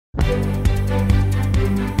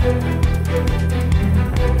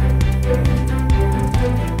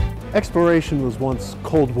Exploration was once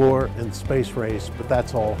Cold War and space race, but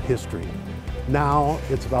that's all history. Now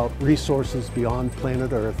it's about resources beyond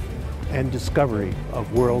planet Earth and discovery of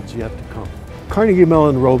worlds yet to come. Carnegie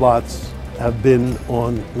Mellon robots have been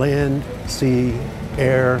on land, sea,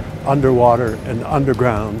 air, underwater, and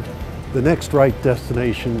underground. The next right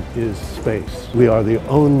destination is space. We are the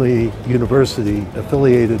only university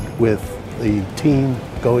affiliated with the team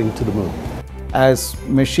going to the moon. As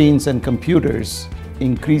machines and computers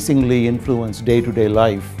increasingly influence day-to-day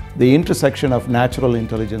life, the intersection of natural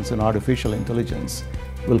intelligence and artificial intelligence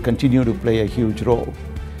will continue to play a huge role.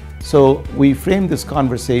 So we framed this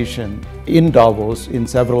conversation in Davos in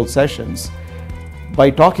several sessions by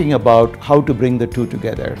talking about how to bring the two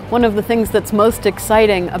together. One of the things that's most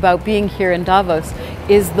exciting about being here in Davos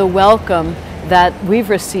is the welcome that we've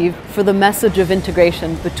received for the message of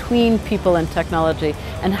integration between people and technology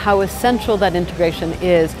and how essential that integration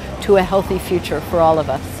is to a healthy future for all of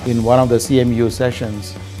us. In one of the CMU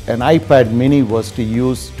sessions, an iPad mini was to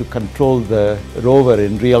use to control the rover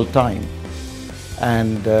in real time.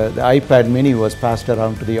 And the iPad mini was passed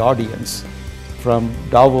around to the audience. From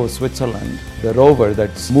Davos, Switzerland, the rover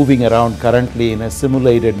that's moving around currently in a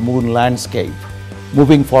simulated moon landscape.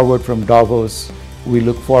 Moving forward from Davos, we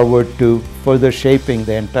look forward to further shaping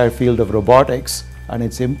the entire field of robotics and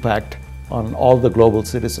its impact on all the global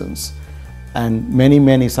citizens, and many,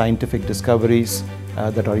 many scientific discoveries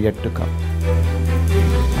that are yet to come.